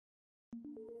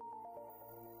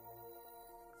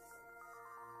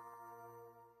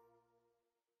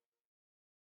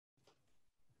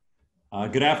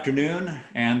Good afternoon,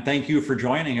 and thank you for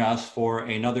joining us for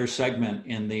another segment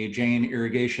in the Jane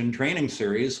Irrigation Training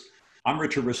Series. I'm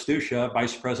Richard Restuccia,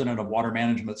 Vice President of Water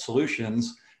Management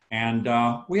Solutions, and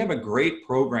we have a great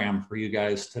program for you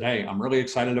guys today. I'm really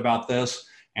excited about this,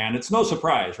 and it's no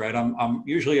surprise, right? I'm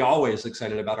usually always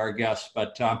excited about our guests,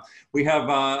 but we have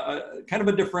kind of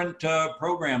a different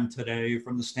program today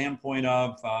from the standpoint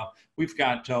of we've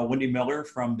got Wendy Miller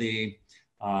from the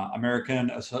American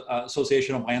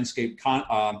Association of Landscape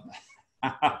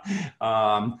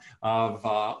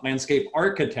Landscape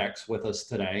Architects with us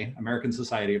today, American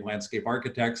Society of Landscape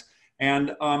Architects.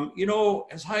 And, you know,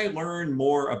 as I learned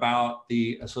more about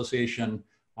the association,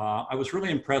 I was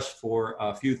really impressed for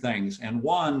a few things. And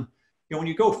one, you know, when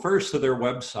you go first to their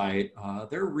website,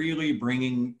 they're really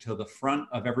bringing to the front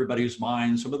of everybody's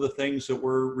mind some of the things that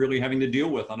we're really having to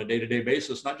deal with on a day-to-day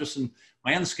basis, not just in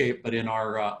landscape, but in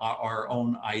our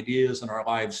own ideas and our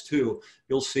lives too.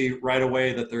 You'll see right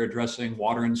away that they're addressing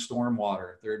water and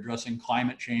stormwater. They're addressing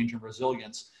climate change and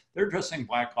resilience. They're addressing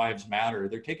Black Lives Matter.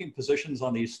 They're taking positions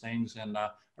on these things, and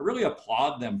I really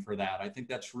applaud them for that. I think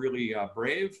that's really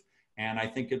brave, and I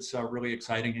think it's really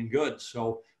exciting and good.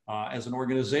 So as an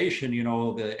organization, you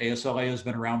know, the ASLA has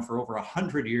been around for over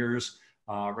 100 years,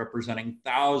 representing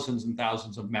thousands and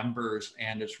thousands of members,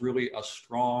 and it's really a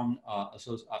strong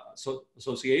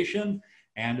association,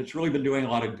 and it's really been doing a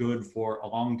lot of good for a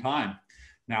long time.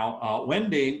 Now,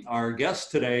 Wendy, our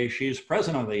guest today, she's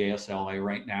president of the ASLA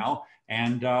right now,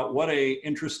 and what a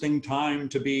interesting time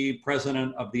to be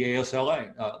president of the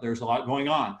ASLA. There's a lot going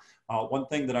on. One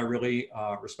thing that I really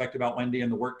respect about Wendy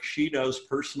and the work she does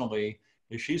personally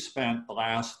is she spent the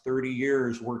last 30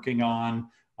 years working on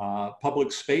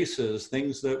public spaces,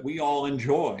 things that we all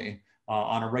enjoy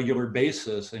on a regular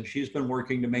basis. And she's been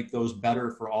working to make those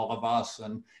better for all of us.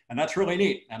 And that's really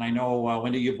neat. And I know,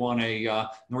 Wendy, you've won a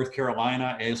North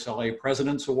Carolina ASLA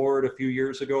President's Award a few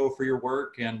years ago for your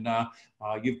work. And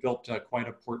you've built quite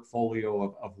a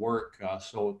portfolio of work.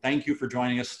 So thank you for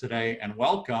joining us today and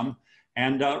welcome.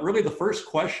 And really the first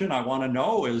question I want to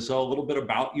know is a little bit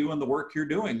about you and the work you're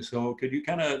doing. So could you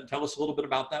kind of tell us a little bit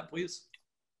about that, please?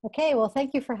 Okay, well,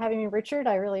 thank you for having me, Richard.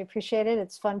 I really appreciate it.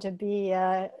 It's fun to be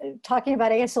talking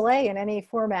about ASLA in any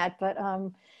format. But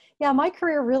yeah, my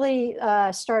career really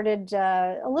started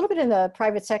a little bit in the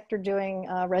private sector doing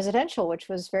residential, which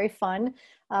was very fun.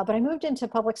 But I moved into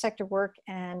public sector work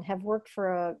and have worked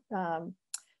for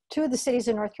two of the cities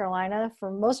in North Carolina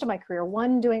for most of my career.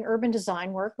 One doing urban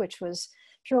design work, which was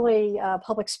purely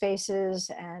public spaces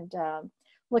and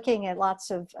looking at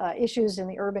lots of issues in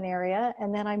the urban area.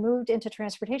 And then I moved into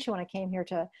transportation when I came here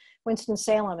to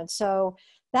Winston-Salem. And so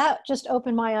that just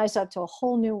opened my eyes up to a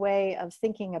whole new way of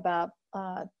thinking about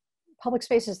public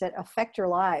spaces that affect your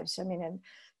lives. I mean, and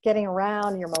getting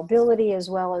around, your mobility, as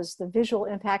well as the visual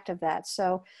impact of that.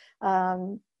 So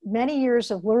many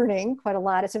years of learning, quite a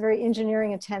lot. It's a very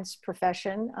engineering intense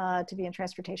profession to be in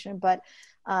transportation, but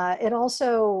it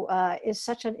also is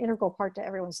such an integral part to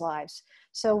everyone's lives.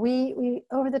 So we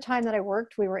over the time that I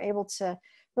worked, we were able to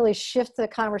really shift the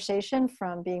conversation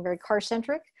from being very car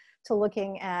centric to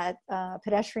looking at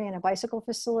pedestrian and bicycle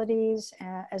facilities,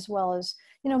 as well as,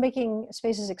 you know, making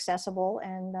spaces accessible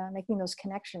and making those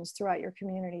connections throughout your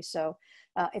community. So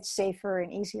it's safer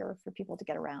and easier for people to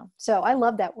get around. So I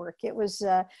love that work. It was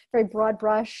very broad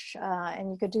brush,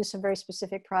 and you could do some very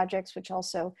specific projects, which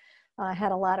also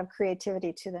had a lot of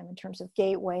creativity to them in terms of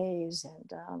gateways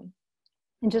and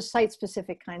just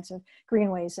site-specific kinds of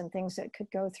greenways and things that could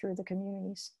go through the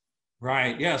communities.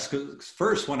 Right, yes, because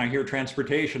first when I hear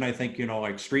transportation, I think, you know,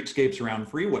 like streetscapes around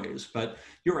freeways, but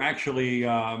you're actually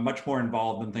much more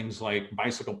involved in things like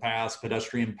bicycle paths,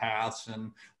 pedestrian paths,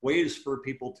 and ways for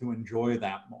people to enjoy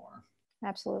that more.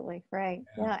 Absolutely, right,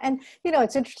 yeah. And, you know,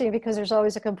 it's interesting because there's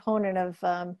always a component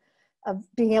of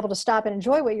being able to stop and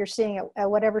enjoy what you're seeing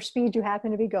at whatever speed you happen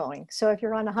to be going. So if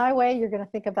you're on a highway, you're going to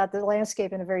think about the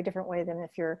landscape in a very different way than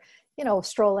if you're, you know,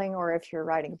 strolling or if you're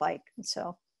riding a bike. And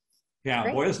so, yeah,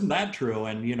 great. boy, isn't that true?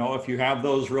 And, you know, if you have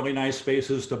those really nice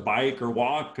spaces to bike or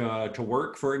walk to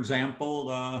work, for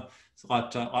example, it's a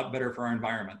lot better for our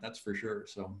environment, that's for sure.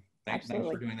 So thanks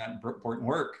for doing that important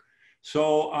work.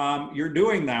 So you're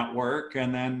doing that work,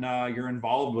 and then you're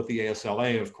involved with the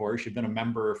ASLA, of course. You've been a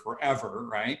member forever,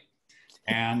 right?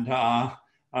 And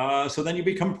so then you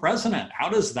become president. How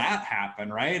does that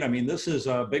happen, right? I mean, this is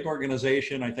a big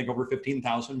organization, I think over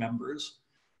 15,000 members.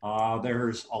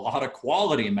 There's a lot of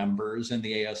quality members in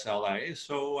the ASLA.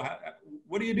 So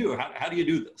what do you do? How do you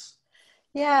do this?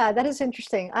 Yeah, that is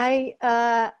interesting.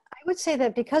 I would say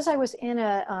that because I was in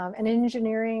an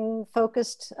engineering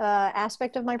focused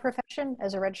aspect of my profession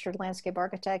as a registered landscape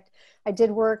architect, I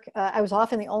did work, I was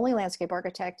often the only landscape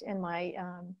architect in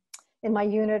my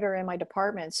unit or in my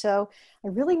department. So I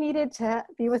really needed to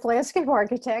be with landscape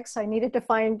architects. I needed to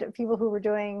find people who were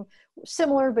doing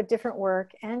similar but different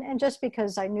work. And just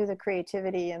because I knew the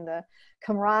creativity and the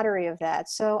camaraderie of that.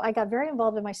 So I got very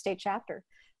involved in my state chapter.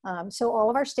 So all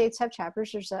of our states have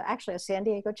chapters. There's actually a San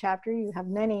Diego chapter. You have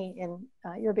many in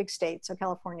your big state. So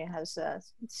California has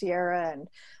Sierra and,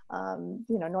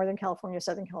 Northern California,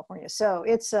 Southern California. So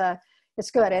it's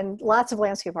good. And lots of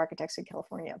landscape architects in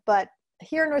California. But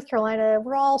here in North Carolina,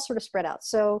 we're all sort of spread out.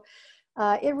 So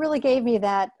it really gave me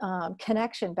that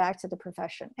connection back to the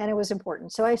profession, and it was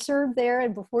important. So I served there,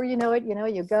 and before you know it,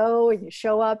 you go and you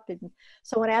show up and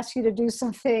someone asks you to do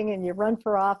something and you run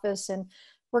for office, and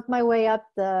work my way up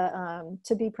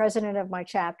to be president of my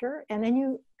chapter. And then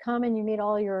you come and you meet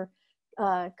all your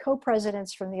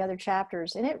co-presidents from the other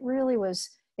chapters. And it really was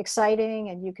exciting,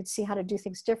 and you could see how to do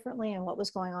things differently and what was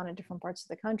going on in different parts of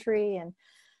the country. And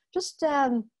just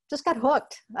got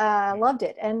hooked. Loved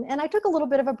it. And I took a little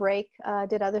bit of a break,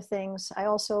 did other things. I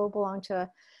also belong to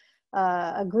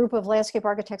a group of landscape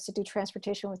architects that do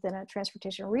transportation within a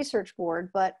transportation research board,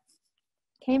 but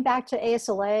came back to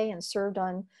ASLA and served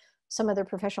on some of their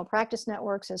professional practice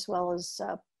networks, as well as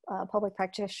public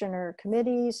practitioner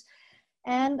committees.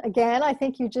 And again, I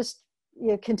think you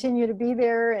continue to be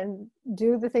there and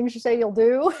do the things you say you'll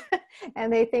do.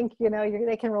 And they think,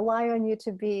 they can rely on you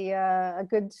to be a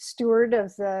good steward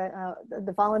of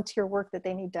the volunteer work that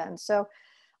they need done. So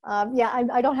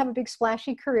I don't have a big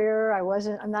splashy career.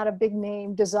 I'm not a big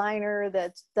name designer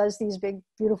that does these big,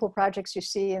 beautiful projects you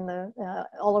see in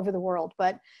all over the world,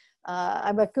 but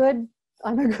I'm a good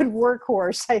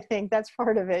workhorse. I think that's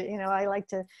part of it. I like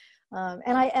to,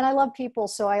 and I love people.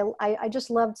 So I just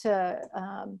love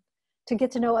to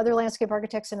get to know other landscape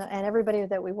architects and everybody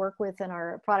that we work with in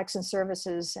our products and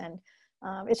services. And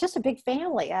it's just a big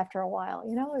family after a while,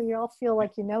 you all feel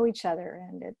like you know each other,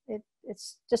 and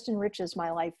it's just enriches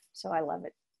my life. So I love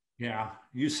it. Yeah,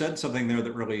 you said something there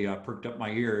that really perked up my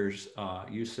ears.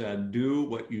 You said, do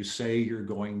what you say you're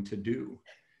going to do.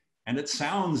 And it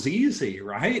sounds easy,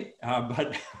 right?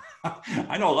 But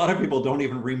I know a lot of people don't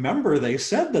even remember they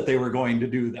said that they were going to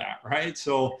do that, right?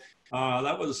 So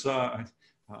that was,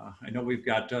 I know we've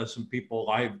got some people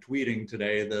live tweeting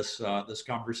today this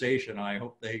conversation. I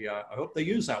hope they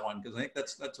use that one, because I think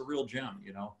that's a real gem,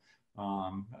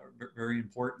 very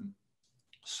important.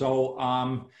 So,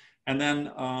 and then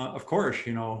of course,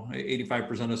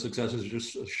 85% of success is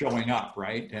just showing up,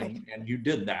 right? And you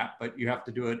did that, but you have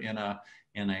to do it in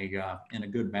a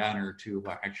good manner to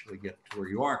actually get to where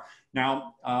you are.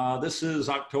 Now, this is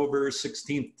October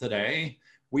 16th today.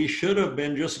 We should have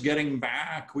been just getting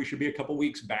back. We should be a couple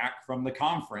weeks back from the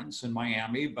conference in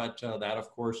Miami, but that of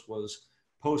course was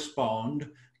postponed.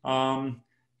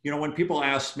 When people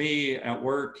ask me at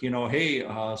work, hey,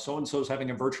 so-and-so's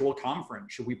having a virtual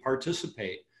conference, should we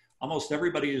participate? Almost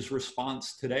everybody's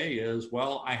response today is,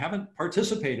 well, I haven't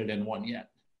participated in one yet.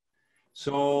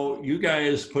 So you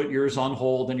guys put yours on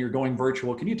hold and you're going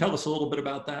virtual. Can you tell us a little bit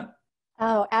about that?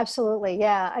 Oh, absolutely.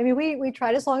 Yeah. I mean, we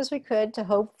tried as long as we could to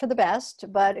hope for the best,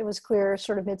 but it was clear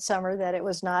sort of midsummer that it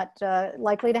was not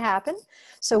likely to happen.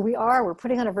 So we're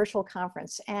putting on a virtual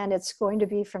conference, and it's going to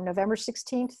be from November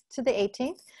 16th to the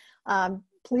 18th.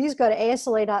 Please go to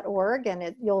asla.org,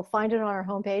 and you'll find it on our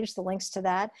homepage, the links to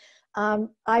that. I'm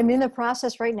in the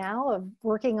process right now of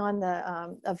working on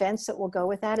the events that will go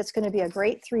with that. It's going to be a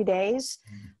great 3 days.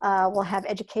 We'll have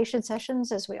education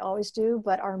sessions, as we always do,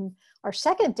 but our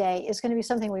second day is going to be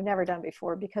something we've never done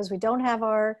before, because we don't have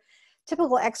our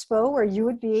typical expo where you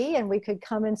would be and we could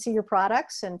come and see your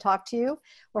products and talk to you.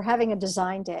 We're having a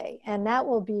design day, and that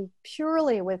will be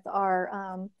purely with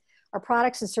our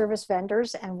products and service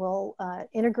vendors, and we'll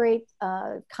integrate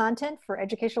content for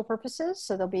educational purposes.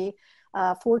 So there'll be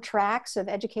 4 tracks of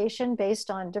education based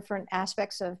on different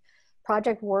aspects of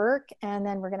project work. And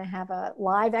then we're going to have a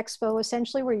live expo,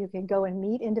 essentially, where you can go and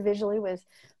meet individually with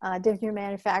different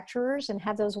manufacturers and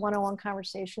have those one-on-one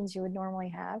conversations you would normally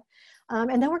have.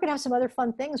 And then we're going to have some other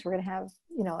fun things. We're going to have,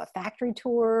 a factory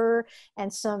tour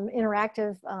and some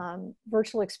interactive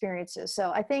virtual experiences.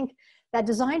 So I think that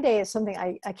design day is something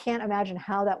I can't imagine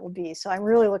how that will be. So I'm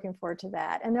really looking forward to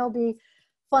that. And there'll be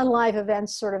fun live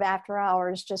events sort of after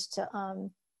hours, just to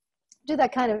do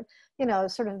that kind of,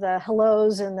 sort of the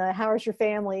hellos and the how's your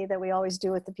family that we always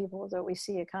do with the people that we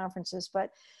see at conferences. But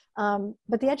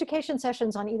the education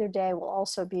sessions on either day will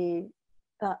also be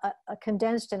a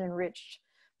condensed and enriched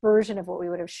version of what we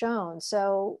would have shown.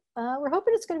 So we're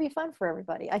hoping it's going to be fun for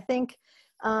everybody. I think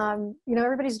You know,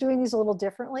 everybody's doing these a little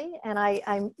differently, and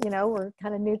I'm, you know, we're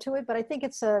kind of new to it, but I think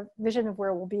it's a vision of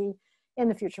where we'll be in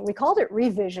the future. We called it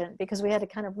Revision because we had to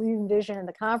kind of re-envision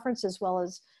the conference as well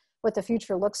as what the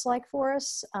future looks like for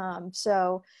us.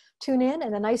 So tune in,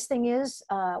 and the nice thing is,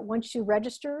 once you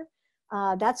register,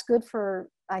 that's good for,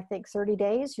 I think, 30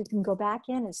 days. You can go back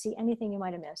in and see anything you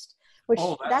might have missed, which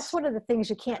Oh, that's one of the things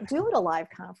you can't do at a live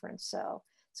conference. So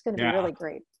it's going to be yeah. really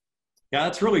great. Yeah,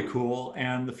 that's really cool.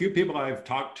 And the few people I've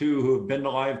talked to who have been to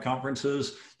live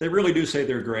conferences, they really do say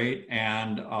they're great.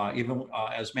 And even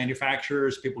as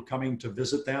manufacturers, people coming to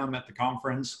visit them at the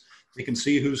conference, they can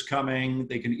see who's coming.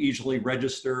 They can easily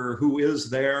register who is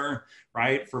there,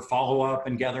 right, for follow-up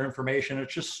and gather information.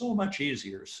 It's just so much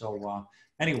easier. So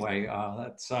anyway,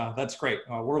 that's great.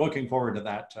 We're looking forward to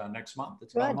that next month.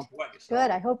 It's about a Good, month away. So. good.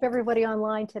 I hope everybody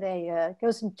online today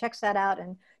goes and checks that out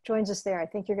and joins us there. I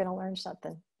think you're going to learn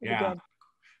something. It'll be Yeah. good.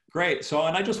 Great. So,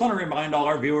 and I just want to remind all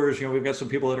our viewers, you know, we've got some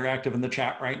people that are active in the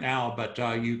chat right now, but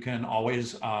you can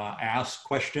always ask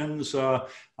questions to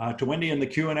Wendy in the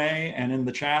Q&A and in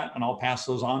the chat, and I'll pass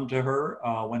those on to her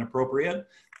when appropriate.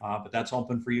 But that's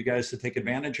open for you guys to take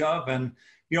advantage of. And,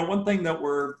 you know, one thing that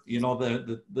we're, you know,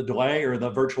 the delay or the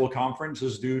virtual conference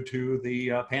is due to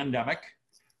the pandemic.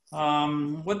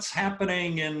 What's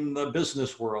happening in the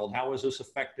business world? How is this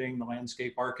affecting the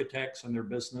landscape architects and their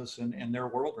business and their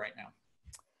world right now?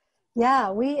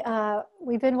 Yeah,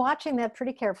 we've been watching that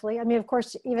pretty carefully. I mean, of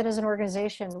course, even as an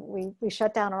organization, we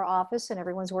shut down our office and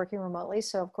everyone's working remotely.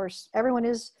 So of course, everyone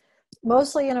is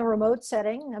mostly in a remote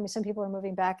setting. I mean, some people are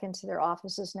moving back into their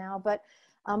offices now, but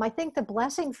I think the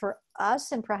blessing for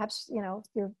us, and perhaps, you know,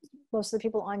 most of the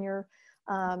people on your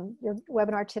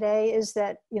webinar today, is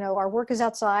that, you know, our work is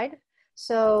outside.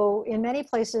 So in many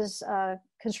places,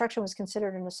 construction was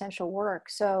considered an essential work.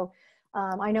 So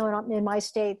I know in my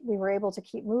state, we were able to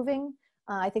keep moving.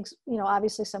 I think, you know,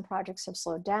 obviously some projects have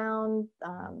slowed down.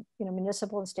 You know,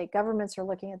 municipal and state governments are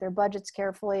looking at their budgets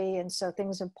carefully, and so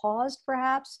things have paused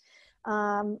perhaps.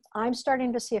 I'm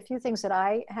starting to see a few things that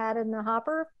I had in the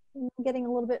hopper, getting a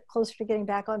little bit closer to getting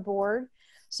back on board.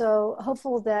 So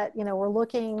hopeful that, you know, we're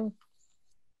looking,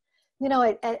 you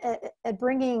know, at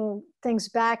bringing things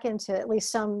back into at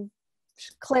least some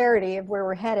clarity of where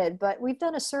we're headed. But we've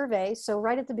done a survey. So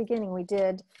right at the beginning, we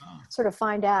did sort of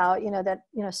find out, you know, that,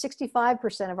 you know,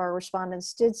 65% of our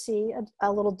respondents did see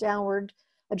a little downward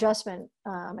adjustment.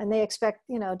 And they expect,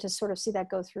 you know, to sort of see that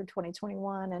go through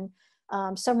 2021. And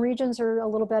some regions are a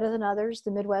little better than others.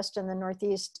 The Midwest and the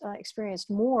Northeast experienced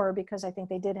more because I think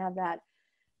they did have that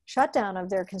shutdown of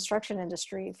their construction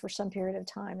industry for some period of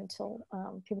time until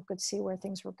people could see where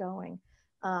things were going.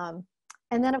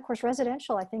 And then, of course,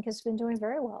 residential, I think, has been doing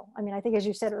very well. I mean, I think, as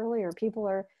you said earlier, people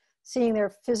are seeing their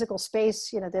physical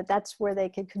space, you know, that's where they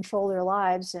can control their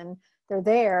lives, and they're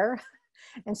there.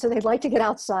 And so they'd like to get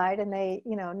outside, and they,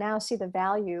 you know, now see the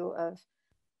value of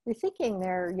rethinking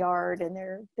their yard and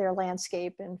their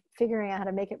landscape and figuring out how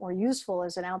to make it more useful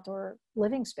as an outdoor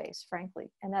living space, frankly.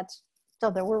 And that's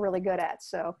something we're really good at.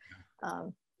 So,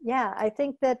 yeah, I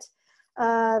think that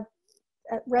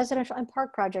residential and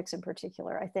park projects in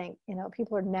particular, I think, you know,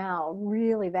 people are now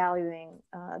really valuing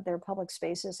their public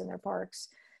spaces and their parks.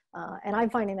 And I'm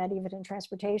finding that even in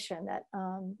transportation, that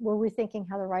we're rethinking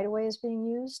how the right-of-way is being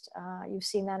used. You've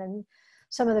seen that in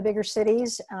some of the bigger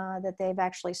cities, that they've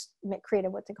actually created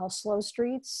what they call slow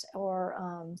streets,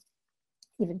 or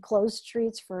even closed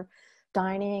streets for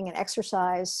dining and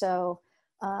exercise. So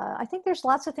I think there's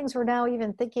lots of things we're now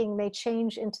even thinking may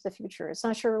change into the future. It's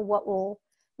not sure what will,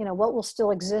 you know, what will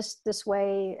still exist this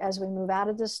way as we move out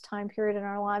of this time period in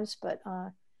our lives, but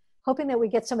hoping that we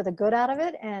get some of the good out of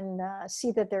it, and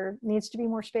see that there needs to be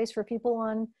more space for people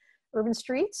on urban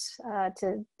streets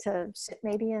to sit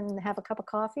maybe and have a cup of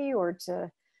coffee, or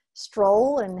to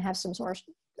stroll and have some more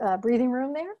breathing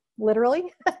room there,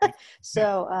 literally.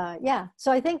 So yeah,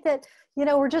 so I think that, you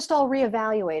know, we're just all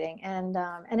reevaluating, and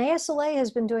ASLA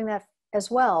has been doing that as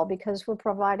well, because we're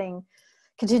providing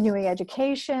continuing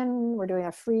education. We're doing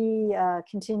a free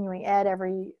continuing ed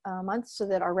every month, so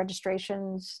that our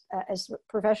registrations as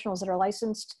professionals that are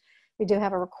licensed, we do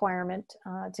have a requirement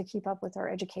to keep up with our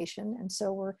education. And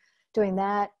so we're doing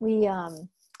that. We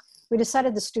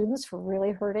decided the students were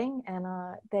really hurting, and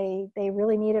they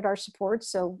really needed our support.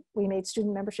 So we made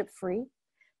student membership free.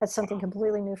 That's something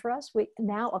completely new for us.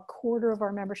 Now a quarter of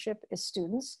our membership is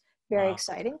students. Very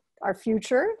exciting. Our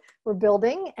future, we're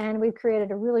building, and we've created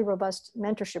a really robust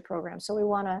mentorship program. So we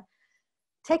want to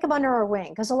take them under our wing,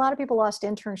 because a lot of people lost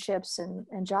internships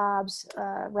and jobs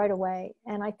right away.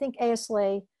 And I think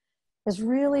ASLA has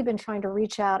really been trying to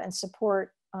reach out and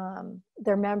support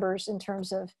their members in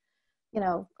terms of, you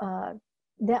know,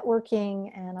 networking,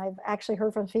 and I've actually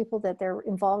heard from people that their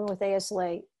involvement with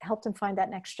ASLA helped them find that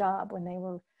next job when they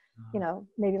were,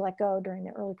 maybe let go during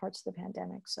the early parts of the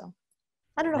pandemic. So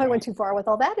I don't know if I went too far with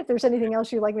all that. If there's anything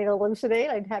else you'd like me to elucidate,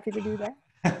 I'd happy to do that.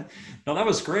 No, that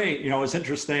was great. It's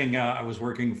interesting. I was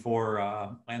working for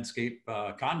a landscape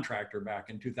contractor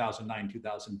back in 2009,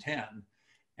 2010.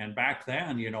 And back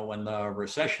then, when the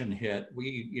recession hit,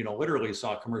 we, literally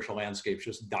saw commercial landscapes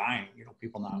just dying,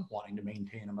 people not wanting to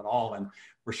maintain them at all. And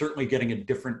we're certainly getting a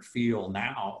different feel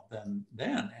now than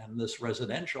then. And this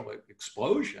residential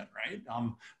explosion, right?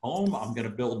 I'm home, I'm going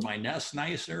to build my nest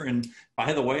nicer. And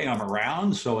by the way, I'm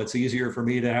around, so it's easier for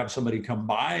me to have somebody come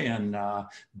by and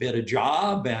bid a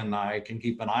job, and I can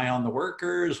keep an eye on the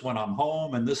workers when I'm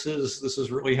home. And this has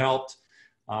really helped.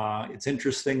 It's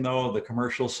interesting though, the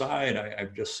commercial side,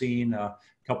 I've just seen a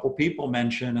couple people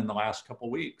mention in the last couple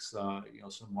weeks,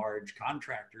 some large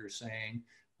contractors saying,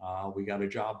 we got a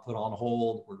job put on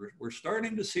hold. We're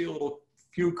starting to see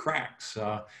few cracks.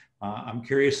 I'm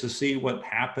curious to see what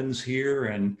happens here,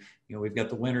 and we've got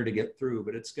the winter to get through,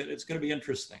 but it's going to be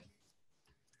interesting.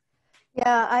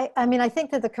 Yeah, I mean, I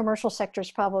think that the commercial sector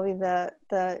is probably the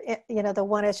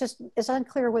one. It's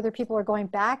unclear whether people are going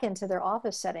back into their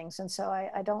office settings, and so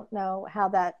I don't know how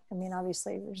that. I mean,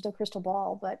 obviously there's no crystal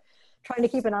ball, but trying to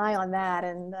keep an eye on that,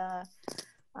 and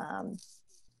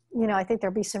I think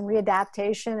there'll be some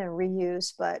readaptation and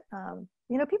reuse, but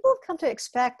people have come to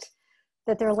expect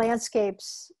that their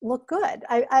landscapes look good.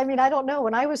 I mean, I don't know.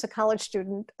 When I was a college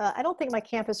student, I don't think my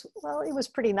campus, well, it was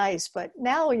pretty nice, but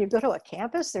now when you go to a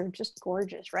campus, they're just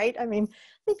gorgeous, right? I mean,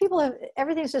 I think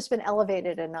everything's just been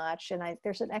elevated a notch, and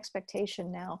there's an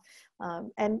expectation now.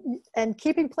 And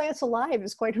keeping plants alive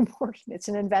is quite important. It's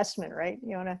an investment, right?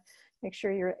 You want to make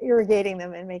sure you're irrigating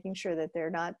them and making sure that they're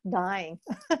not dying.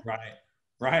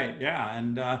 Right. Yeah.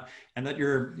 And that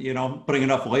you're, putting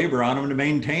enough labor on them to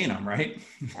maintain them. Right.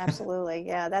 Absolutely.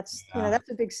 Yeah. That's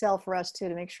a big sell for us too,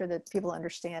 to make sure that people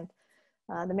understand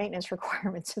the maintenance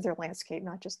requirements of their landscape,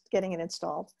 not just getting it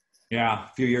installed. Yeah.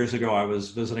 A few years ago, I was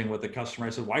visiting with a customer.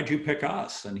 I said, "Why'd you pick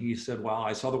us?" And he said, "Well,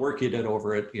 I saw the work you did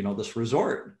over at, this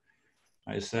resort."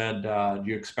 I said, "Do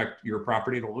you expect your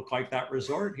property to look like that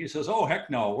resort?" He says, "Oh, heck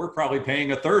no, we're probably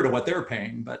paying a third of what they're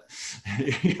paying." But,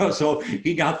 so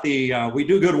he got we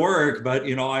do good work, but,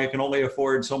 I can only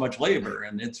afford so much labor,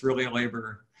 and it's really a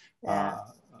labor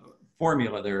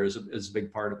formula there is a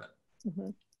big part of it.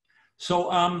 Mm-hmm.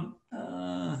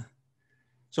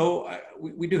 So,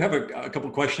 we do have a couple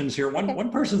of questions here.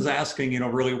 One person's asking,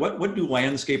 really, what do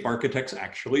landscape architects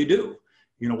actually do?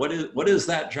 What is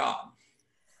that job?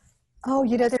 Oh,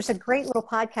 there's a great little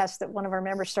podcast that one of our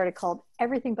members started called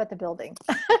Everything But the Building.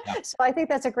 So I think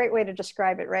that's a great way to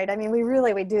describe it, right? I mean, we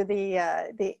do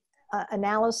the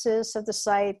analysis of the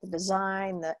site, the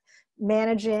design, the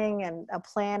managing and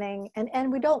planning, and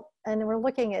we're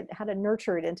looking at how to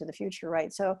nurture it into the future,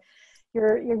 right? So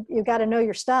you've got to know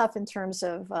your stuff in terms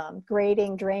of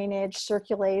grading, drainage,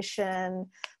 circulation,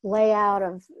 layout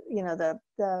of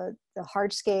the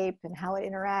hardscape and how it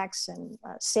interacts, and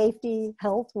safety,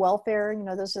 health, welfare.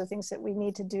 Those are the things that we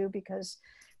need to do because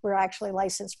we're actually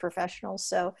licensed professionals.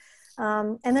 So,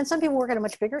 and then some people work at a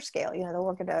much bigger scale. They'll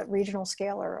work at a regional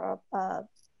scale or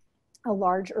a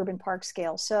large urban park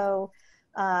scale. So.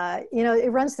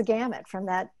 It runs the gamut from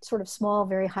that sort of small,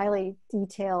 very highly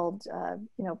detailed,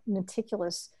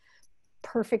 meticulous,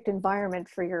 perfect environment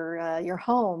for your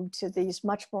home to these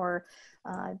much more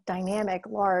dynamic,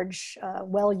 large,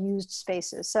 well-used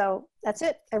spaces. So that's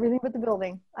it. Everything but the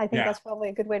building. I think that's probably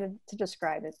a good way to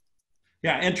describe it.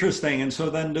 Yeah, interesting. And so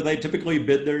then do they typically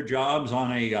bid their jobs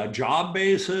on a job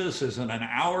basis? Is it an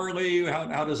hourly?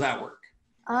 How does that work?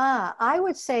 I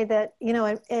would say that,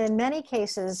 in many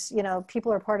cases,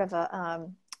 people are part of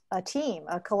a team,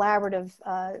 a collaborative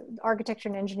architecture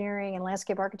and engineering and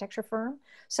landscape architecture firm.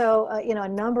 So, a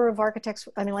number of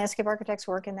landscape architects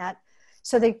work in that.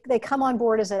 So they come on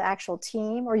board as an actual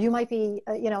team, or you might be,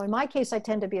 in my case, I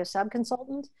tend to be a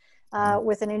sub-consultant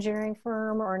with an engineering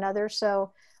firm or another.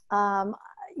 So,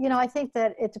 I think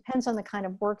that it depends on the kind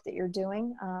of work that you're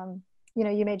doing.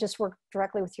 You may just work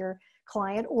directly with your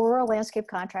client or a landscape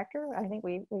contractor. I think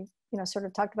we sort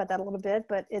of talked about that a little bit,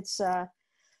 but it's,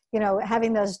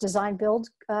 having those design build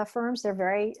firms, they're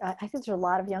I think there's a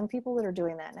lot of young people that are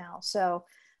doing that now. So,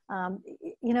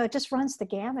 it just runs the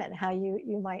gamut how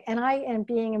you might, and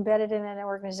being embedded in an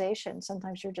organization,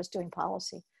 sometimes you're just doing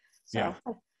policy. So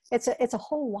it's a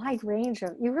whole wide range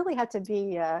you really have to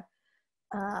be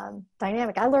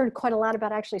dynamic. I learned quite a lot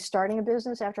about actually starting a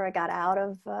business after I got out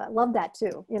of, love that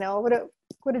too.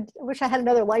 I wish I had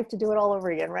another life to do it all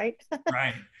over again, right?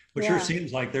 Right. Well, sure Yeah.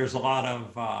 seems like there's a lot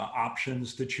of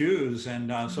options to choose. And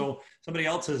Mhm. so somebody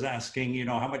else is asking,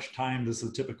 how much time does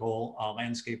the typical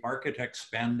landscape architect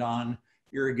spend on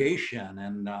irrigation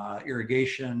and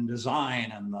irrigation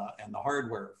design and the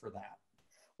hardware for that?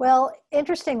 Well,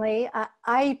 interestingly,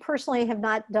 I personally have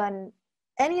not done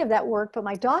any of that work, but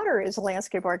my daughter is a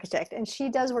landscape architect, and she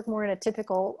does work more in a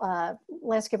typical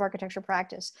landscape architecture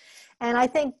practice. And I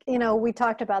think, we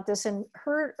talked about this, and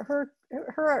her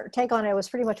take on it was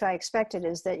pretty much what I expected: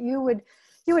 is that you would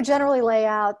generally lay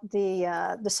out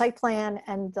the site plan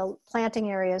and the planting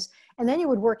areas, and then you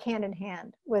would work hand in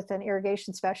hand with an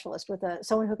irrigation specialist, with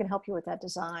someone who can help you with that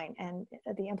design and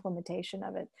the implementation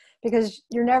of it, because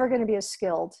you're never going to be as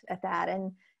skilled at that,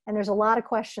 and there's a lot of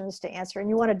questions to answer, and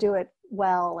you want to do it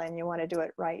well, and you want to do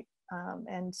it right.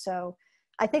 And so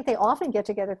I think they often get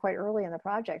together quite early in the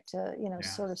project to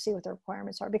sort of Yes. see what the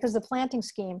requirements are, because the planting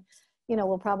scheme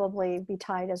will probably be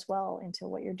tied as well into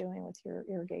what you're doing with your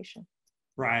irrigation.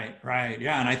 Right, right.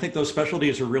 Yeah. And I think those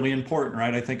specialties are really important,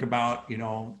 right? I think about,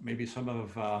 maybe some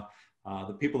of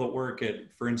the people that work at,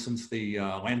 for instance, the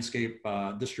landscape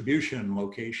distribution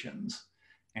locations.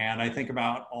 And I think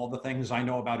about all the things I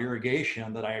know about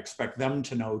irrigation that I expect them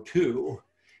to know too.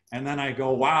 And then I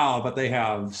go, wow, but they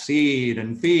have seed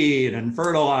and feed and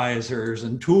fertilizers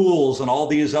and tools and all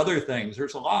these other things.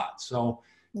 There's a lot. So,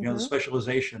 the Hmm.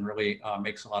 specialization really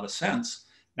makes a lot of sense.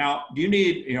 Now, do you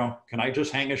need, can I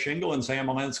just hang a shingle and say I'm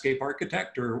a landscape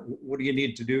architect, or what do you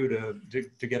need to do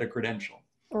to get a credential?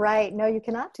 Right. No, you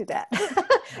cannot do that.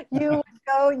 You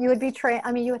would be trained.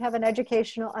 I mean, you would have an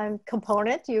educational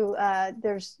component.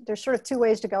 There's sort of two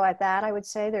ways to go at that. I would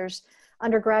say there's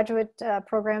undergraduate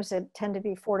programs that tend to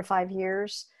be 4 to 5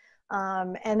 years.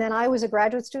 And then I was a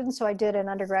graduate student, so I did an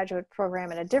undergraduate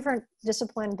program in a different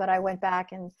discipline, but I went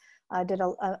back and did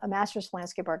a master's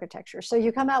landscape architecture. So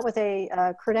you come out with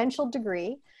a credentialed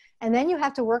degree, and then you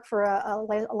have to work for a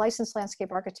licensed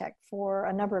landscape architect for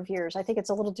a number of years. I think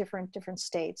it's a little different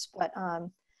states, but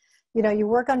you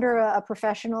work under a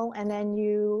professional, and then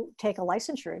you take a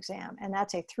licensure exam, and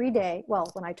that's a 3-day. Well,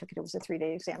 when I took it, it was a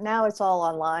 3-day exam. Now it's all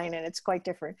online, and it's quite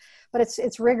different, but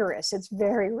it's rigorous. It's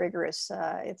very rigorous.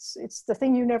 It's the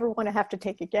thing you never want to have to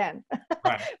take again.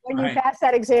 Right, When you right, pass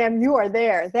that exam, you are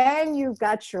there. Then you've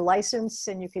got your license,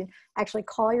 and you can actually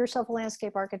call yourself a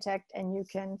landscape architect, and you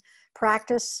can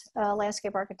practice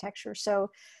landscape architecture. So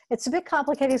it's a bit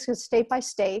complicated because it's state by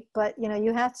state, but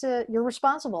you're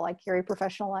responsible. I carry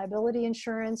professional liability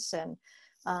insurance, and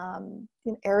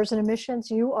errors and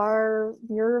omissions.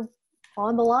 You're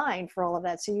on the line for all of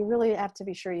that. So you really have to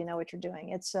be sure you know what you're doing.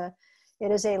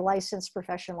 It is a licensed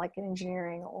profession, like in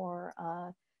engineering or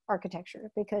architecture,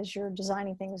 because you're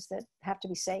designing things that have to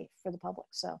be safe for the public.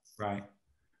 So right.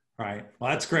 Right. Well,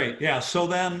 that's great. Yeah. So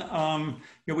then,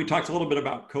 we talked a little bit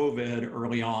about COVID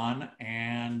early on,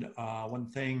 and one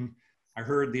thing I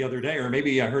heard the other day, or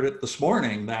maybe I heard it this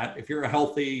morning, that if you're a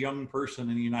healthy young person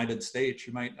in the United States,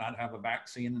 you might not have a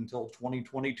vaccine until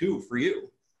 2022 for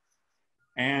you.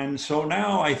 And so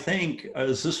now I think,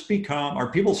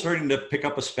 are people starting to pick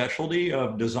up a specialty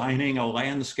of designing a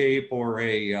landscape or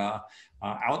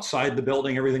outside the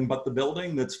building, everything but the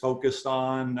building, that's focused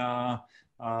on,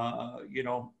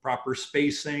 proper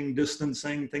spacing,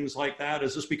 distancing, things like that?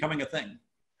 Is this becoming a thing?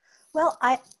 well,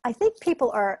 I think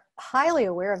people are highly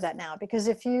aware of that now, because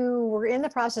if you were in the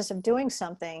process of doing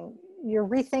something, you're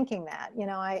rethinking that.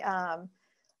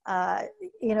 Uh,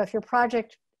 if your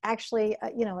project actually,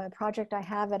 a project I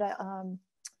have at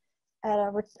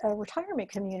a retirement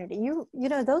community,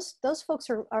 those folks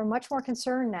are much more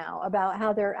concerned now about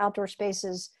how their outdoor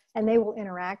spaces, and they will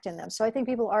interact in them. So I think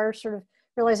people are sort of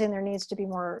realizing there needs to be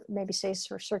more maybe space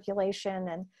for circulation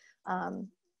and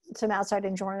some outside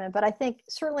enjoyment. But I think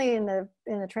certainly in the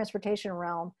transportation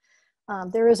realm,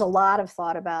 there is a lot of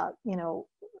thought about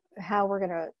how we're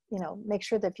going to make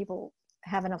sure that people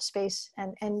have enough space,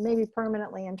 and maybe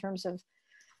permanently, in terms of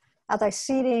outside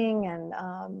seating.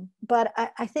 And but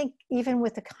I think even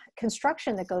with the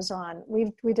construction that goes on,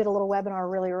 we did a little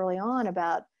webinar really early on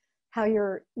about how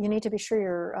you need to be sure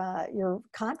your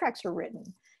contracts are written,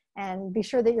 and be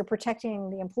sure that you're protecting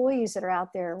the employees that are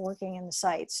out there working in the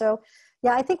site. So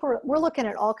yeah, I think we're looking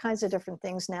at all kinds of different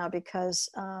things now, because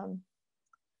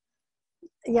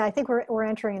yeah, I think we're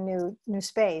entering a new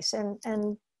space,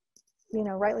 and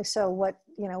rightly so. What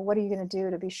are you going to do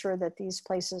to be sure that these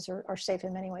places are safe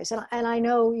in many ways? And I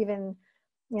know, even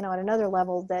at another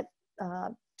level, that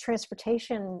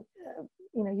transportation,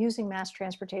 using mass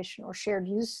transportation or shared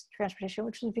use transportation,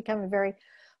 which is becoming very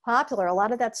popular, a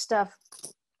lot of that stuff,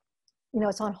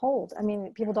 it's on hold. I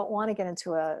mean, people don't want to get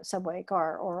into a subway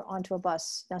car or onto a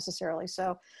bus necessarily.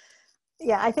 So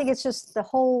yeah, I think it's just the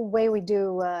whole way we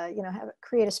do,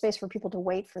 create a space for people to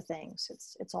wait for things.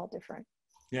 It's all different.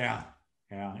 Yeah,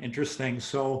 yeah, interesting.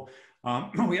 So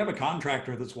we have a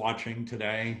contractor that's watching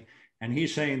today, and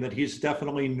he's saying that he's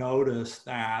definitely noticed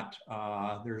that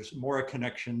there's more a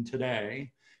connection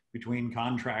today between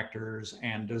contractors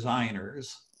and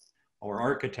designers or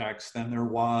architects than there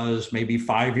was maybe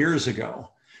 5 years ago.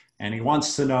 And he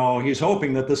wants to know, he's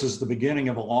hoping that this is the beginning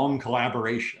of a long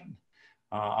collaboration.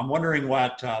 I'm wondering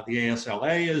what the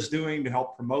ASLA is doing to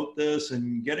help promote this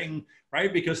and getting,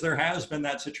 right? Because there has been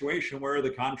that situation where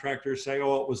the contractors say,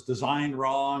 oh, it was designed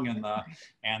wrong,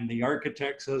 and the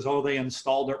architect says, oh, they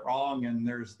installed it wrong, and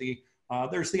there's the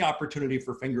opportunity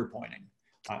for finger pointing.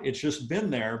 It's just been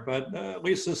there, but at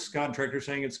least this contractor is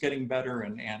saying it's getting better,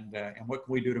 and what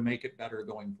can we do to make it better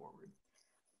going forward?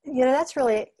 That's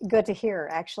really good to hear,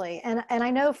 actually. And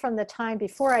I know from the time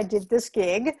before I did this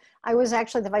gig, I was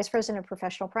actually the vice president of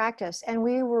professional practice, and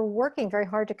we were working very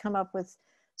hard to come up with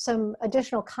some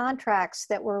additional contracts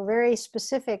that were very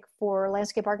specific for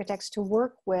landscape architects to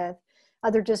work with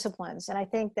other disciplines. And I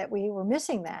think that we were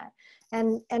missing that.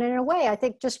 And in a way, I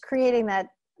think just creating that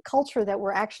culture that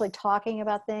we're actually talking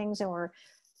about things and we're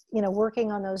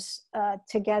working on those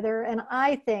together. And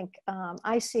I think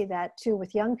I see that too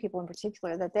with young people in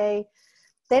particular, that they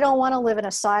don't want to live in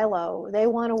a silo. They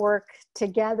want to work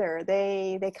together.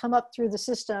 They come up through the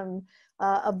system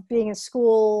of being in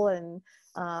school and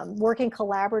working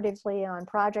collaboratively on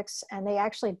projects, and they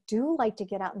actually do like to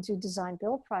get out and do design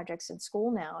build projects in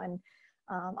school now. And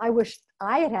I wish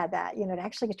I had that, to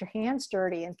actually get your hands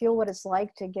dirty and feel what it's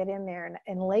like to get in there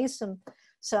and lay some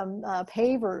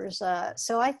pavers.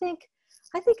 So I think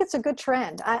it's a good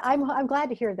trend. I'm glad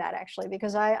to hear that, actually,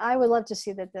 because I would love to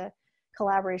see that the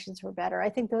collaborations were better. I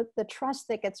think the trust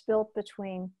that gets built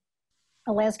between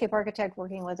a landscape architect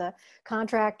working with a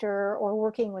contractor or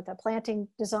working with a planting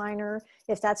designer,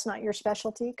 if that's not your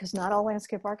specialty, because not all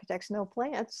landscape architects know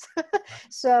plants.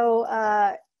 So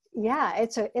yeah,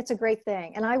 it's a great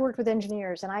thing. And I worked with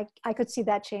engineers, and I could see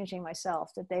that changing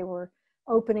myself, that they were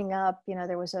opening up,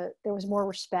 there was more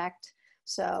respect.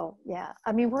 So yeah,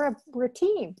 I mean, we're a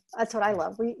team. That's what I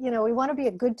love. We want to be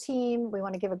a good team. We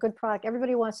want to give a good product.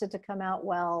 Everybody wants it to come out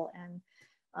well,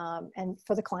 and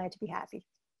for the client to be happy.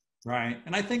 Right.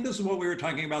 And I think this is what we were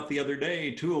talking about the other day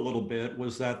too, a little bit,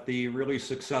 was that the really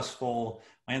successful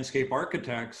landscape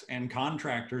architects and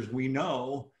contractors we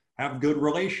know have good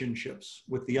relationships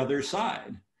with the other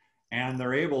side. And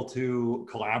they're able to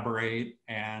collaborate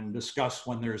and discuss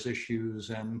when there's issues,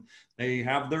 and they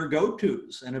have their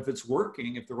go-tos. And if it's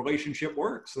working, if the relationship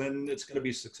works, then it's going to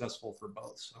be successful for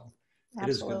both. So Absolutely. It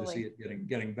is good to see it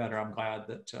getting better. I'm glad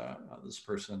that this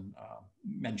person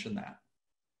mentioned that.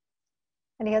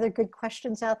 Any other good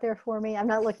questions out there for me? I'm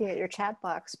not looking at your chat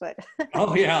box, but.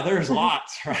 Oh yeah, there's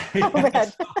lots,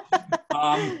 right?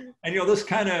 And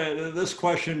this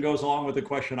question goes along with the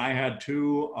question I had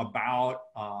too about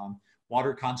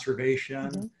water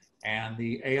conservation and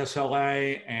the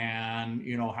ASLA, and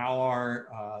how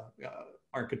our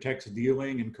architects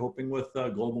dealing and coping with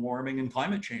global warming and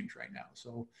climate change right now.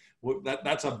 So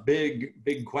that's a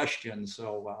big question.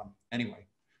 So anyway.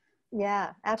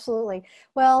 Yeah, absolutely.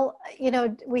 Well,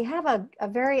 we have a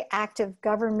very active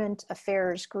government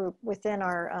affairs group within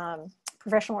our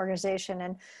professional organization.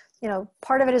 And,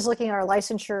 part of it is looking at our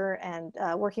licensure and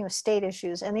working with state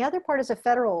issues. And the other part is a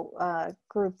federal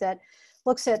group that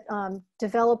looks at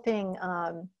developing,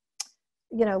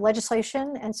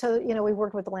 legislation. And so, we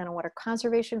work with the Land and Water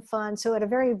Conservation Fund. So at a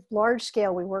very large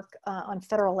scale, we work on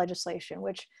federal legislation,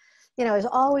 which is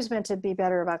always meant to be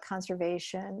better about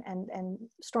conservation and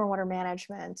stormwater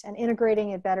management, and integrating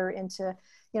it better into,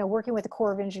 working with the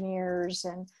Corps of Engineers.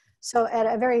 And so at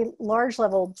a very large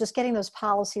level, just getting those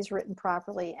policies written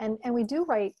properly. And we do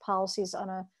write policies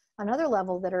on another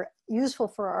level that are useful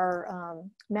for our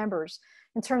members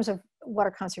in terms of water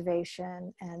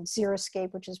conservation and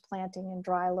xeriscape, which is planting in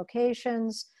dry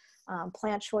locations,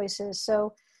 plant choices.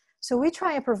 So we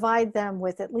try and provide them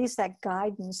with at least that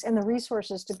guidance and the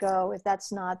resources to go, if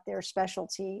that's not their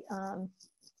specialty,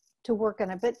 to work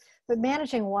on it. But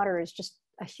managing water is just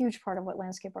a huge part of what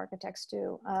landscape architects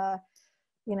do.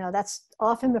 That's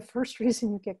often the first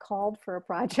reason you get called for a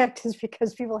project, is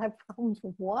because people have problems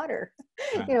with water.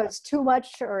 Right. It's too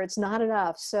much or it's not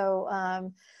enough. So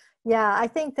yeah, I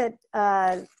think that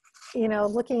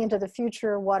looking into the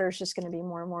future, water is just going to be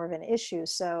more and more of an issue.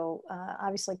 So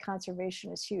obviously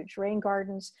conservation is huge. Rain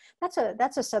gardens, that's a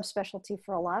subspecialty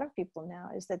for a lot of people now,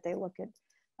 is that they look at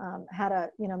how to,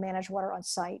 manage water on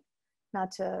site,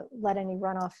 not to let any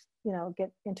runoff,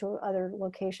 get into other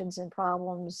locations and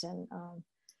problems. And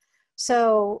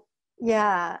so,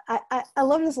 Yeah, I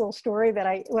love this little story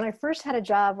that when I first had a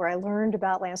job where I learned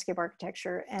about landscape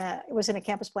architecture, it was in a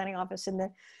campus planning office, and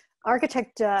the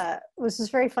architect was this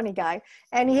very funny guy,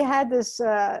 and he had this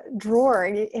drawer,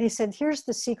 and he said, "Here's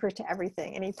the secret to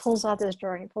everything," and he pulls out this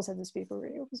drawer, and he pulls out this paper,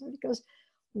 and he goes,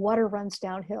 "Water runs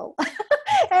downhill."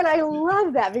 And I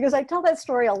love that because I tell that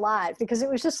story a lot because it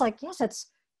was just like, yes,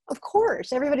 it's, of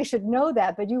course, everybody should know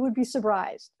that, but you would be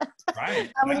surprised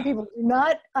Right. how many Yeah. people do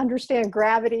not understand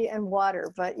gravity and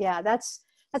water. But yeah, that's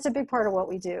a big part of what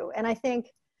we do. And I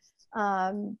think,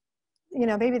 um,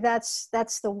 maybe that's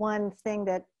the one thing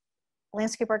that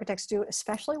landscape architects do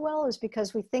especially well, is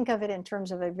because we think of it in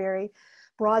terms of a very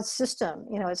broad system.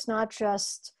 It's not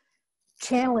just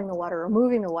channeling the water or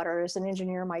moving the water as an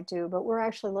engineer might do, but we're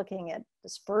actually looking at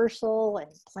dispersal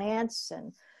and plants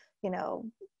and, you know,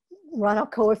 runoff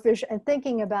coefficient, and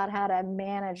thinking about how to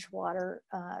manage water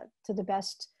to the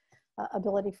best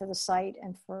ability for the site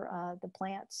and for the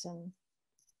plants. And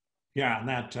Yeah, and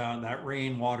that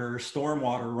rainwater,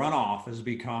 stormwater runoff has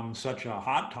become such a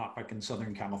hot topic in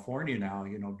Southern California now.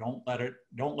 Don't let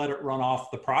it run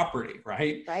off the property,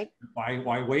 right? right.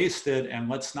 Why waste it? And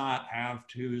let's not have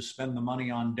to spend the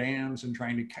money on dams and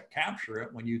trying to capture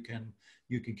it when you can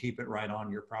keep it right on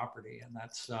your property. And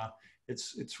that's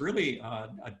it's really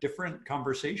a different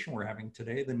conversation we're having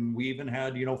today than we even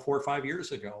had 4 or 5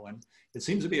 years ago, and it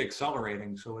seems to be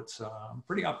accelerating. So I'm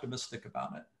pretty optimistic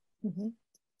about it.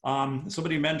 Mm-hmm.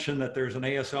 Somebody mentioned that there's an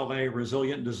ASLA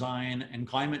Resilient Design and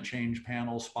Climate Change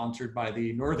panel sponsored by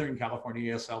the Northern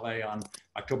California ASLA on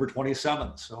October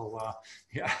 27th. So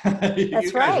yeah, you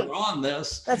That's guys right. are on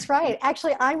this. That's right.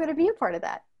 Actually, I'm going to be a part of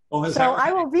that. Oh, is So that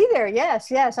I right? will be there. Yes,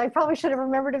 yes. I probably should have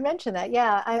remembered to mention that.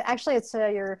 Yeah, it's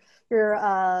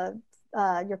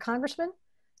your congressman,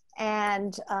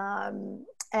 and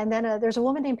then there's a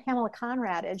woman named Pamela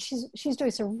Conrad, and she's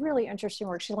doing some really interesting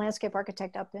work. She's a landscape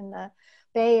architect up in the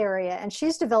Bay Area, and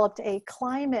she's developed a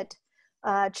climate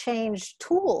change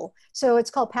tool. So it's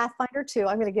called Pathfinder 2.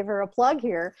 I'm going to give her a plug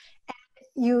here.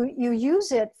 You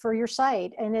use it for your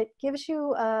site, and it gives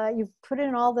you you put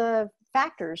in all the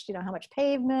factors, how much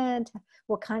pavement,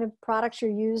 what kind of products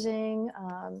you're using,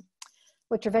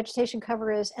 what your vegetation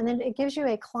cover is, and then it gives you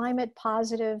a climate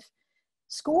positive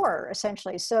score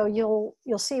essentially. So you'll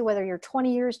see whether you're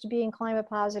 20 years to being climate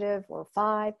positive or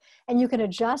 5, and you can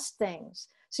adjust things.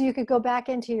 So you could go back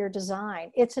into your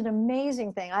design. It's an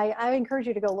amazing thing. I encourage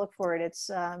you to go look for it.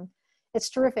 It's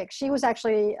terrific. She was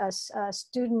actually a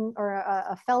student or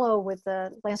a fellow with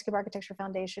the Landscape Architecture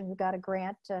Foundation who got a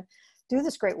grant to do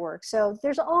this great work. So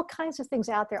there's all kinds of things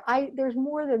out there. There's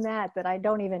more than that I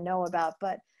don't even know about,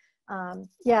 but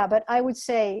yeah, but I would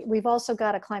say we've also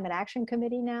got a climate action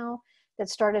committee now that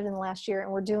started in the last year,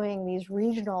 and we're doing these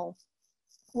regional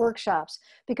workshops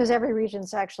because every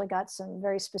region's actually got some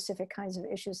very specific kinds of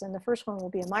issues. And the first one will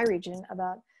be in my region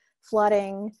about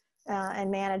flooding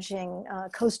and managing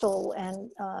coastal and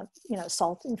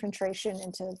salt infiltration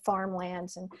into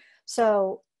farmlands. And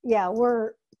so yeah,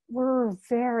 we're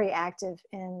very active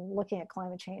in looking at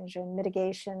climate change and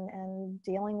mitigation and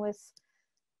dealing with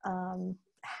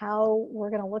how we're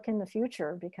going to look in the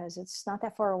future, because it's not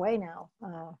that far away now.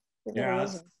 It really Yeah,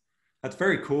 isn't. that's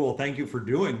very cool. Thank you for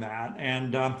doing that.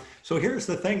 And so here's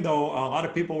the thing, though. A lot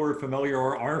of people were familiar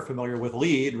or are familiar with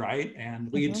LEED, right?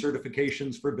 And LEED Mm-hmm.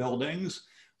 certifications for buildings.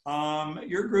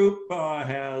 Your group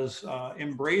has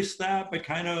embraced that, but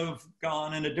kind of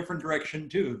gone in a different direction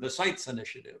too, the Sites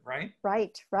Initiative, right?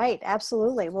 Right,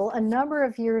 absolutely. Well, a number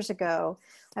of years ago,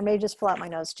 I may just pull out my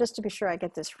notes just to be sure I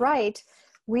get this right.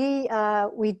 We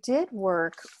did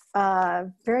work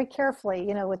very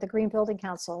carefully, with the Green Building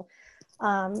Council,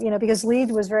 because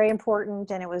LEED was very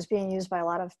important and it was being used by a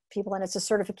lot of people, and it's a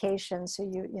certification. So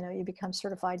you become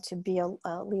certified to be a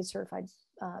LEED certified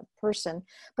person.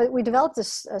 But we developed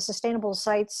this Sustainable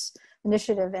Sites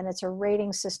Initiative, and it's a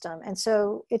rating system. And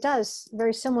so it does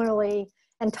very similarly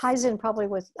and ties in probably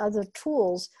with other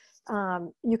tools.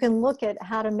 You can look at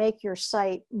how to make your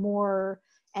site more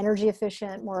energy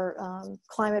efficient, more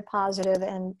climate positive,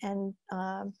 and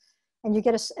you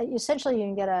get essentially you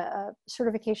can get a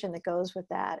certification that goes with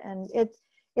that. And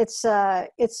it's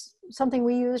something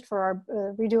we used for our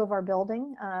redo of our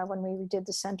building when we redid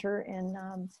the center in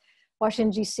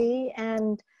Washington, D.C.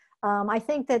 And I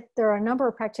think that there are a number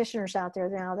of practitioners out there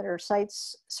now that are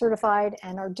sites certified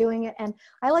and are doing it. And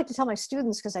I like to tell my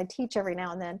students, because I teach every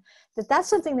now and then, that that's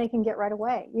something they can get right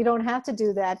away. You don't have to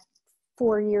do that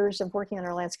 4 years of working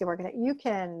under landscape architect. You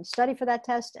can study for that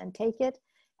test and take it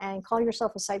and call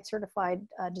yourself a site certified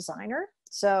designer.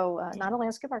 So not a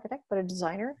landscape architect, but a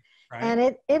designer. Right.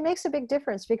 And it makes a big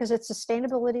difference because it's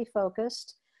sustainability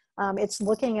focused. It's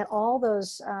looking at all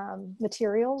those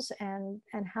materials and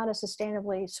how to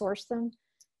sustainably source them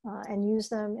and use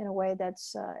them in a way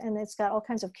that's, and it's got all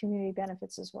kinds of community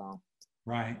benefits as well.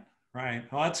 Right, right.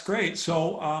 Well, that's great.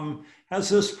 So, has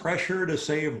this pressure to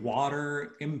save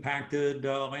water impacted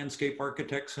landscape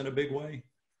architects in a big way?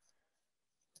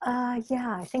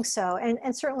 Yeah, I think so.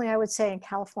 And certainly I would say in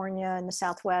California and the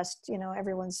Southwest, you know,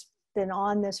 everyone's been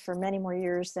on this for many more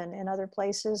years than in other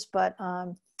places. But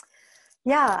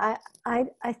yeah,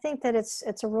 I think that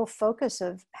it's a real focus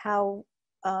of how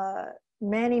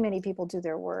many people do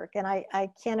their work. And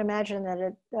I can't imagine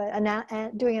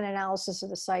that doing an analysis of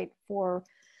the site for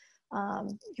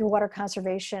your water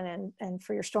conservation and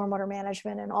for your stormwater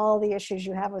management and all the issues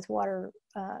you have with water,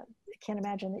 I can't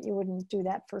imagine that you wouldn't do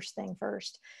that first thing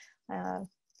first.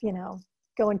 You know,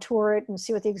 go and tour it and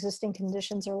see what the existing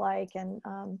conditions are like. And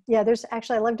yeah, there's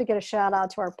actually, I love to get a shout out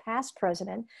to our past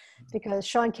president, because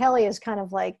Sean Kelly is kind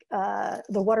of like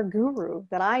the water guru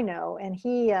that I know. And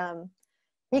he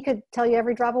could tell you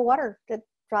every drop of water that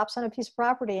drops on a piece of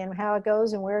property and how it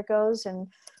goes and where it goes. And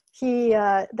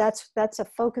that's a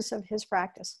focus of his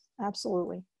practice.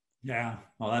 Absolutely. Yeah,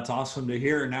 well, that's awesome to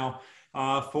hear. Now,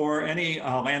 for any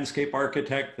landscape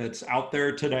architect that's out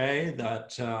there today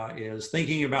that is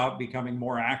thinking about becoming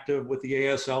more active with the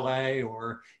ASLA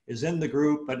or is in the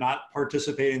group but not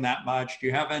participating that much, do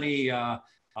you have any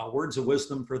words of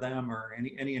wisdom for them or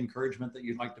any encouragement that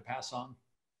you'd like to pass on?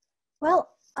 Well,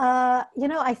 you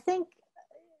know, I think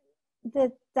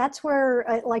that's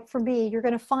where, like for me, you're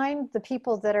going to find the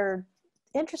people that are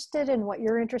interested in what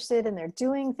you're interested in. They're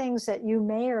doing things that you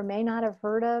may or may not have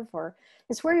heard of, or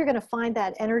it's where you're going to find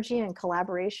that energy and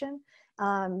collaboration.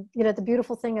 You know, the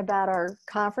beautiful thing about our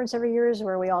conference every year is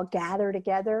where we all gather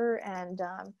together and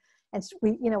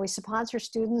we, you know, we sponsor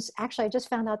students. Actually, I just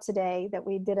found out today that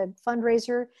we did a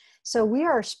fundraiser. So we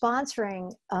are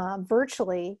sponsoring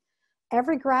virtually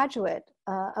every graduate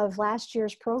of last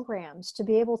year's programs to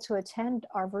be able to attend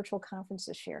our virtual conference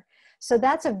this year. So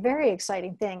that's a very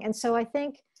exciting thing. And so I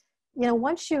think, you know,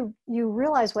 once you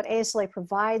realize what ASLA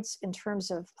provides in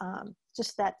terms of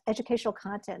just that educational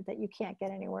content that you can't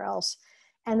get anywhere else,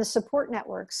 and the support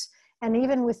networks, and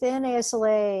even within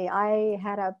ASLA, I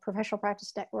had a professional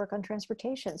practice network on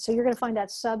transportation. So you're going to find that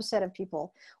subset of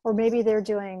people, or maybe they're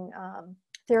doing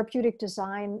therapeutic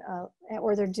design,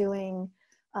 or they're doing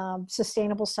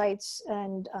sustainable sites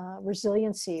and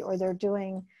resiliency, or they're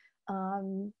doing,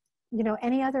 you know,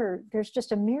 any other, there's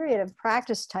just a myriad of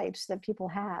practice types that people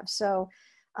have. So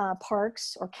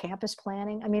parks or campus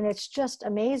planning. I mean, it's just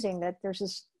amazing that there's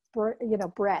this, you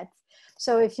know, breadth.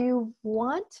 So if you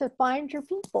want to find your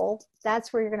people,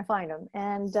 that's where you're going to find them.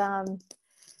 And,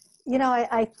 you know,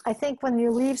 I think when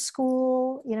you leave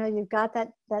school, you know, you've got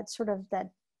that sort of that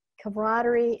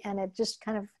camaraderie, and it just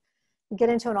kind of, you get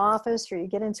into an office or you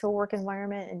get into a work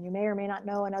environment and you may or may not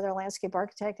know another landscape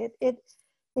architect, it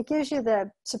gives you the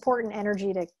support and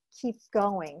energy to keep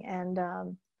going and,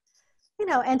 you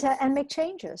know, and make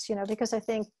changes, you know, because I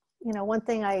think, you know, one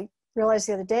thing I realized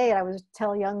the other day, I would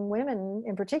tell young women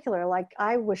in particular, like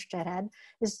I wished I had,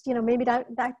 is, you know, maybe not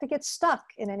to get stuck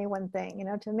in any one thing, you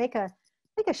know, to make a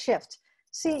shift,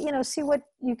 see what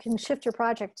you can shift your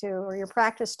project to or your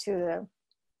practice to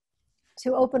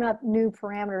open up new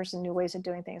parameters and new ways of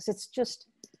doing things. It's just,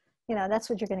 you know, that's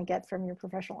what you're going to get from your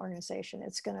professional organization.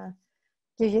 It's going to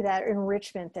give you that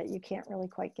enrichment that you can't really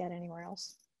quite get anywhere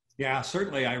else. Yeah,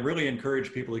 certainly. I really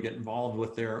encourage people to get involved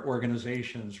with their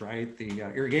organizations, right? The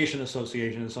Irrigation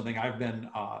Association is something I've been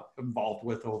involved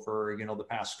with over, you know, the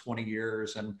past 20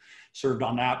 years and served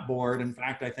on that board. In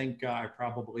fact, I think I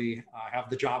probably have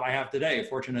the job I have today.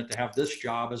 Fortunate to have this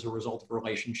job as a result of a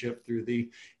relationship through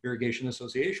the Irrigation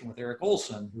Association with Eric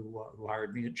Olson, who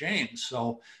hired me at James.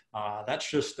 So that's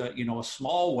just, you know, a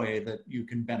small way that you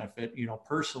can benefit, you know,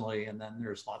 personally. And then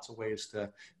there's lots of ways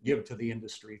to give to the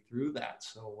industry through that.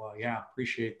 So yeah,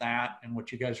 appreciate that and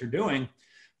what you guys are doing.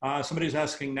 Somebody's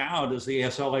asking now, does the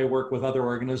ASLA work with other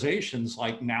organizations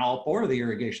like NALP or the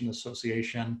Irrigation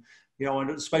Association, you know, and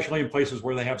especially in places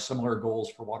where they have similar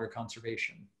goals for water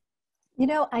conservation? You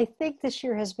know, I think this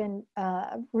year has been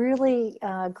really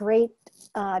great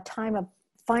time of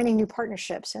finding new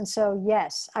partnerships. And so,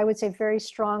 yes, I would say very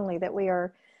strongly that we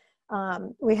are,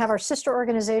 we have our sister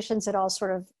organizations that all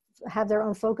sort of have their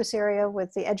own focus area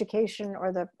with the education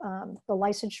or the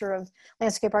licensure of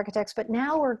landscape architects. But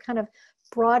now we're kind of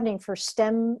broadening for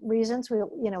STEM reasons. We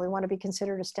want to be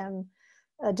considered a STEM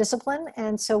discipline.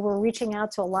 And so we're reaching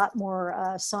out to a lot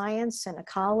more science and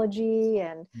ecology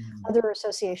and other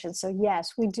associations. So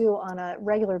yes, we do on a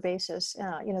regular basis.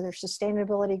 You know, there's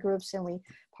sustainability groups and we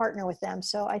partner with them.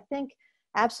 So I think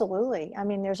absolutely. I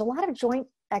mean, there's a lot of joint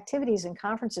activities and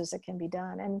conferences that can be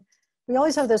done. And we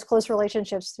always have those close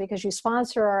relationships because you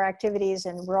sponsor our activities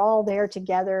and we're all there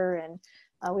together, and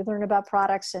we learn about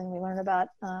products and we learn about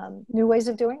new ways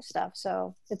of doing stuff.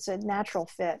 So it's a natural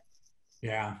fit.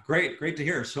 Yeah, great to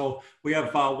hear. So we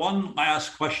have one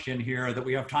last question here that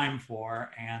we have time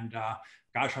for. And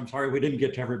gosh, I'm sorry we didn't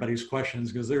get to everybody's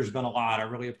questions because there's been a lot. I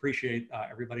really appreciate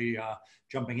everybody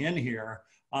jumping in here.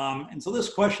 And so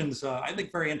this question's, I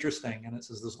think, very interesting. And it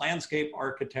says, does landscape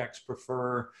architects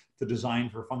prefer to design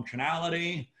for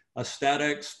functionality,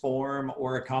 aesthetics, form,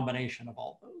 or a combination of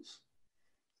all those?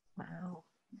 Wow.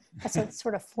 That's what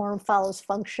sort of form follows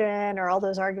function, or all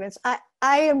those arguments. I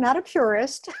am not a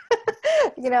purist.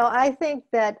 I think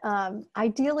that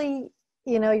ideally,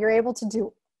 you're able to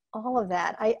do all of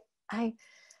that.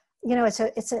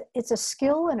 It's a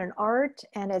skill and an art,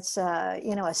 and it's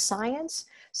a science.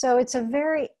 So it's a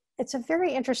very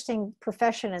interesting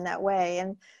profession in that way.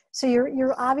 And so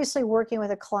you're obviously working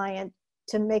with a client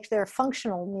to make their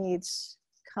functional needs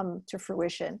come to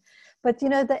fruition. But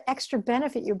the extra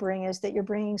benefit you bring is that you're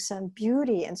bringing some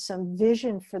beauty and some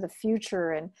vision for the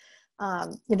future, and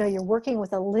you're working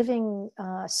with a living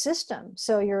system.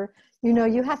 So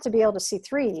you have to be able to see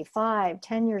 3, 5,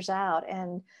 10 years out,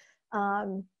 and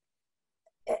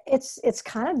it's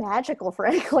kind of magical,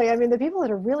 frankly. I mean, the people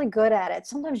that are really good at it,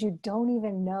 sometimes you don't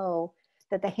even know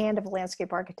that the hand of a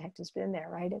landscape architect has been there,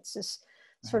 right? It's just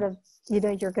sort of,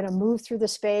 you're going to move through the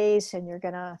space, and you're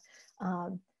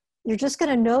just going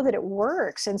to know that it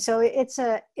works. And so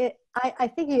I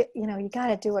think you got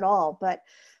to do it all, but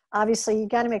obviously you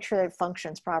got to make sure that it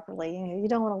functions properly. You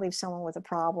don't want to leave someone with a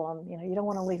problem. You don't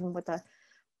want to leave them with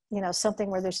something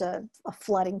where there's a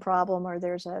flooding problem, or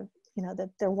there's that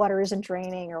their water isn't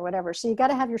draining or whatever. So you got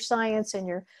to have your science and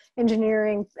your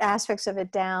engineering aspects of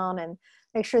it down, and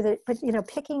make sure that,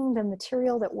 picking the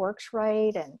material that works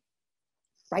right, and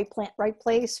right plant, right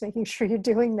place, making sure you're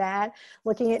doing that,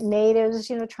 looking at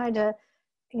natives, try to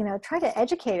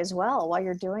educate as well while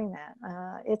you're doing that.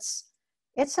 It's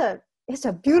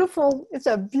a beautiful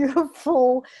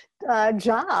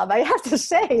job. I have to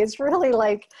say, it's really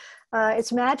like,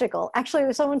 it's magical.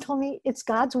 Actually, someone told me it's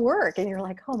God's work, and you're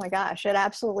like, oh my gosh, it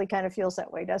absolutely kind of feels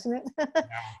that way, doesn't it?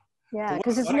 Yeah,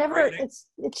 because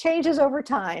it changes over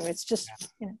time. It's just,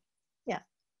 yeah.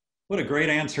 What a great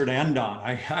answer to end on.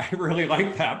 I really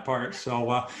like that part.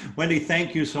 So Wendy,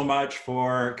 thank you so much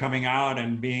for coming out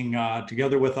and being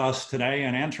together with us today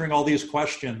and answering all these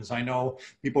questions. I know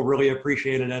people really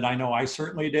appreciated it. I know I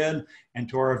certainly did. And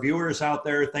to our viewers out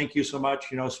there, thank you so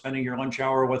much, spending your lunch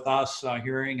hour with us,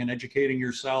 hearing and educating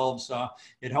yourselves.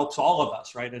 It helps all of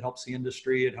us, right? It helps the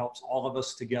industry. It helps all of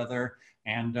us together.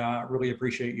 And really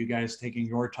appreciate you guys taking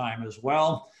your time as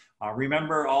well.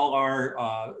 Remember, all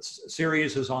our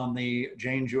series is on the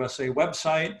Janes USA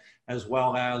website, as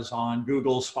well as on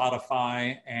Google,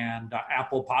 Spotify, and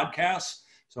Apple Podcasts.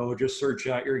 So just search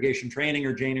irrigation training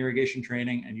or Jane Irrigation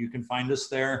Training, and you can find us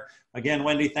there. Again,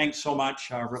 Wendy, thanks so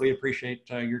much. Really appreciate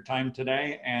your time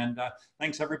today. And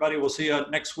thanks, everybody. We'll see you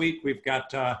next week. We've got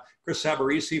Chris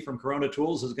Sabarisi from Corona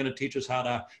Tools is going to teach us how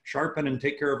to sharpen and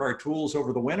take care of our tools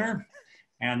over the winter.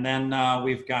 And then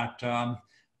we've got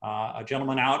a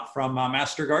gentleman out from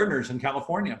Master Gardeners in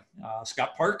California.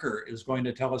 Scott Parker is going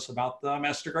to tell us about the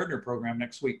Master Gardener program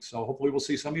next week. So hopefully we'll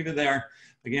see some of you there.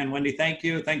 Again, Wendy, thank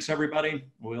you. Thanks, everybody.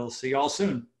 We'll see you all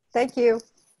soon. Thank you.